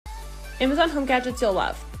Amazon home gadgets you'll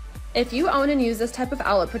love. If you own and use this type of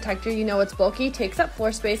outlet protector, you know it's bulky, takes up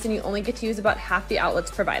floor space, and you only get to use about half the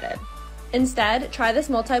outlets provided. Instead, try this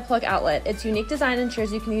multi-plug outlet. Its unique design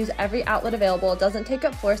ensures you can use every outlet available, doesn't take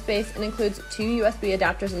up floor space, and includes 2 USB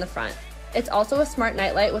adapters in the front. It's also a smart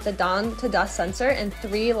nightlight with a dawn to dusk sensor and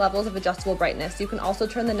 3 levels of adjustable brightness. You can also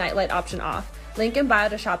turn the nightlight option off. Link in bio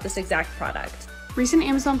to shop this exact product. Recent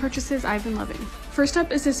Amazon purchases I've been loving. First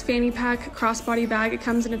up is this fanny pack crossbody bag. It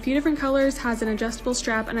comes in a few different colors, has an adjustable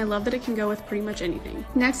strap, and I love that it can go with pretty much anything.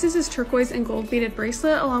 Next is this turquoise and gold beaded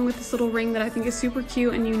bracelet along with this little ring that I think is super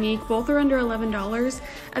cute and unique. Both are under $11.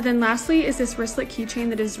 And then lastly is this wristlet keychain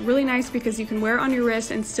that is really nice because you can wear it on your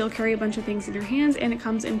wrist and still carry a bunch of things in your hands, and it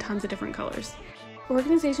comes in tons of different colors.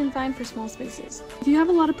 Organization fine for small spaces. If you have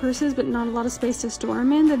a lot of purses but not a lot of space to store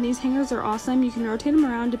them in, then these hangers are awesome. You can rotate them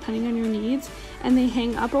around depending on your needs, and they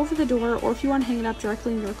hang up over the door, or if you want to hang it up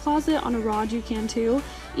directly in your closet on a rod, you can too.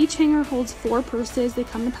 Each hanger holds 4 purses. They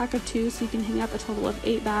come in a pack of 2, so you can hang up a total of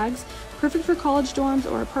 8 bags. Perfect for college dorms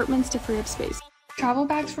or apartments to free up space. Travel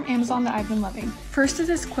bags from Amazon that I've been loving. First is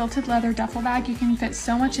this quilted leather duffel bag. You can fit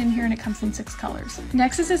so much in here, and it comes in 6 colors.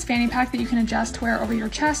 Next is this fanny pack that you can adjust to wear over your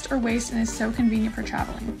chest or waist, and is so convenient for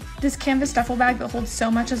traveling. This canvas duffel bag that holds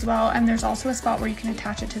so much as well, and there's also a spot where you can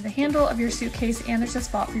attach it to the handle of your suitcase, and there's a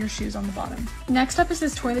spot for your shoes on the bottom. Next up is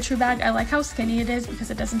this toiletry bag. I like how skinny it is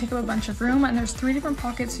because it doesn't take up a bunch of room, and there's 3 different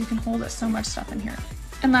pockets so you can hold so much stuff in here.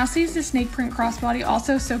 And lastly is this snake print crossbody,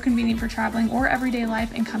 also so convenient for traveling or everyday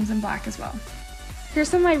life, and comes in black as well. Here's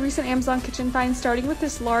some of my recent Amazon kitchen finds, starting with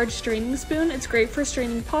this large straining spoon. It's great for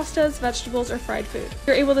straining pastas, vegetables, or fried food.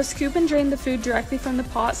 You're able to scoop and drain the food directly from the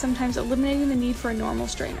pot, sometimes eliminating the need for a normal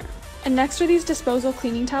strainer. And next are these disposal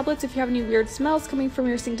cleaning tablets. If you have any weird smells coming from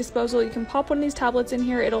your sink disposal, you can pop one of these tablets in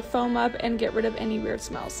here. It'll foam up and get rid of any weird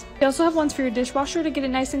smells. You also have ones for your dishwasher to get it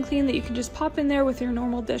nice and clean that you can just pop in there with your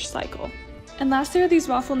normal dish cycle. And lastly are these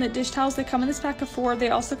waffle knit dish towels. They come in this pack of 4.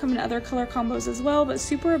 They also come in other color combos as well, but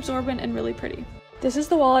super absorbent and really pretty. This is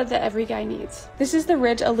the wallet that every guy needs. This is the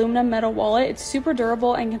Ridge aluminum metal wallet. It's super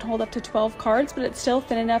durable and can hold up to 12 cards, but it's still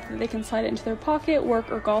thin enough that they can slide it into their pocket,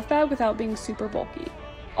 work, or golf bag without being super bulky.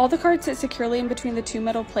 All the cards sit securely in between the 2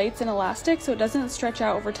 metal plates and elastic, so it doesn't stretch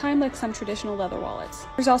out over time like some traditional leather wallets.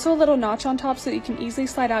 There's also a little notch on top so that you can easily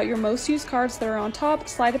slide out your most used cards that are on top,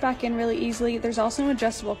 slide it back in really easily. There's also an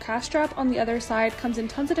adjustable cash strap on the other side, comes in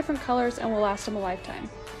tons of different colors, and will last them a lifetime.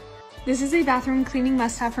 This is a bathroom cleaning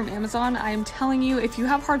must-have from Amazon. I am telling you, if you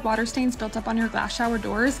have hard water stains built up on your glass shower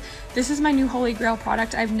doors, this is my new holy grail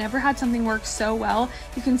product. I've never had something work so well.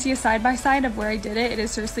 You can see a side-by-side of where I did it. It is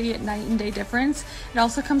seriously a night and day difference. It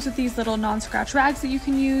also comes with these little non-scratch rags that you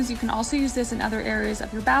can use. You can also use this in other areas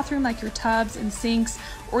of your bathroom, like your tubs and sinks,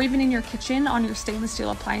 or even in your kitchen on your stainless steel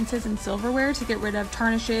appliances and silverware to get rid of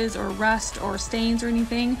tarnishes or rust or stains or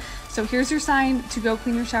anything. So here's your sign to go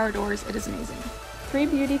clean your shower doors. It is amazing. 3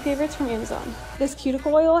 beauty favorites from Amazon. This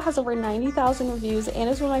cuticle oil has over 90,000 reviews and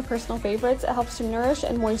is one of my personal favorites. It helps to nourish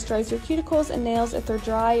and moisturize your cuticles and nails if they're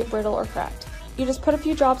dry, brittle, or cracked. You just put a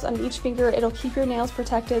few drops on each finger. It'll keep your nails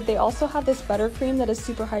protected. They also have this buttercream that is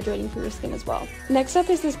super hydrating for your skin as well. Next up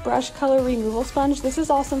is this brush color removal sponge. This is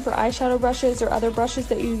awesome for eyeshadow brushes or other brushes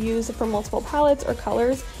that you use for multiple palettes or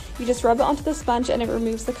colors. You just rub it onto the sponge and it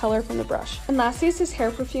removes the color from the brush. And lastly is this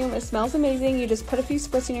hair perfume. It smells amazing. You just put a few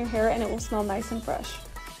spritz in your hair and it will smell nice and fresh.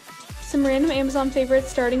 Some random Amazon favorites,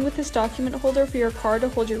 starting with this document holder for your car to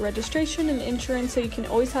hold your registration and insurance so you can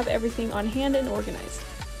always have everything on hand and organized.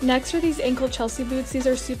 Next are these ankle Chelsea boots. These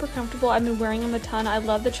are super comfortable. I've been wearing them a ton. I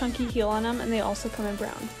love the chunky heel on them, and they also come in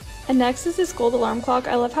brown. And next is this gold alarm clock.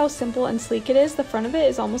 I love how simple and sleek it is. The front of it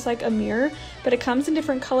is almost like a mirror, but it comes in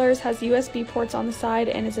different colors, has USB ports on the side,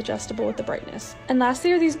 and is adjustable with the brightness. And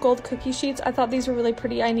lastly are these gold cookie sheets. I thought these were really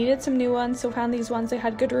pretty. I needed some new ones, so found these ones. They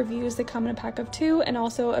had good reviews. They come in a pack of 2 and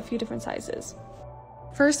also a few different sizes.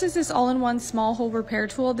 First is this all-in-one small hole repair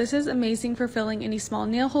tool. This is amazing for filling any small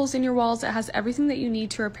nail holes in your walls. It has everything that you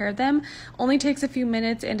need to repair them. Only takes a few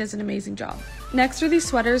minutes and does an amazing job. Next are these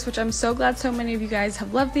sweaters, which I'm so glad so many of you guys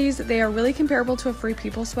have loved these. They are really comparable to a Free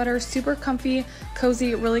People sweater. Super comfy,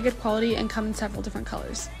 cozy, really good quality, and come in several different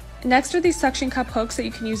colors. Next are these suction cup hooks that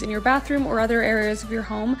you can use in your bathroom or other areas of your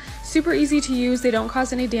home. Super easy to use, they don't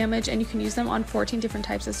cause any damage, and you can use them on 14 different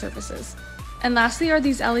types of surfaces. And lastly are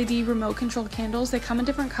these LED remote control candles. They come in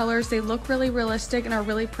different colors, they look really realistic and are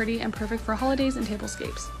really pretty and perfect for holidays and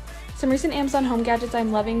tablescapes. Some recent Amazon home gadgets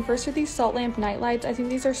I'm loving. First are these salt lamp night lights. I think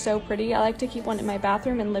these are so pretty. I like to keep one in my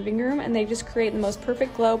bathroom and living room, and they just create the most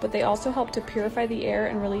perfect glow, but they also help to purify the air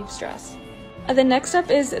and relieve stress. Then next up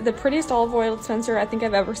is the prettiest olive oil dispenser I think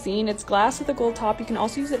I've ever seen. It's glass with a gold top. You can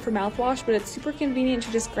also use it for mouthwash, but it's super convenient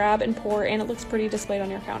to just grab and pour, and it looks pretty displayed on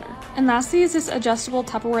your counter. And lastly is this adjustable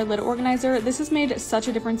Tupperware lid organizer. This has made such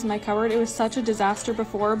a difference in my cupboard. It was such a disaster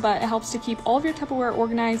before, but it helps to keep all of your Tupperware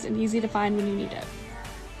organized and easy to find when you need it.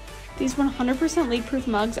 These 100% leak-proof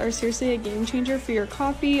mugs are seriously a game changer for your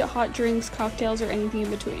coffee, hot drinks, cocktails, or anything in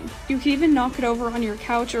between. You can even knock it over on your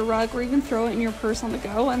couch or rug, or even throw it in your purse on the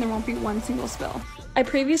go, and there won't be one single spill. I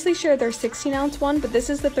previously shared their 16-ounce one, but this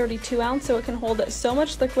is the 32-ounce, so it can hold so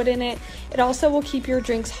much liquid in it. It also will keep your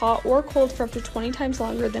drinks hot or cold for up to 20 times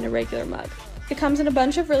longer than a regular mug. It comes in a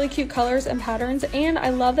bunch of really cute colors and patterns, and I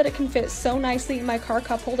love that it can fit so nicely in my car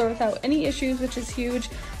cup holder without any issues, which is huge.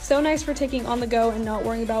 So nice for taking on the go and not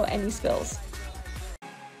worrying about any spills.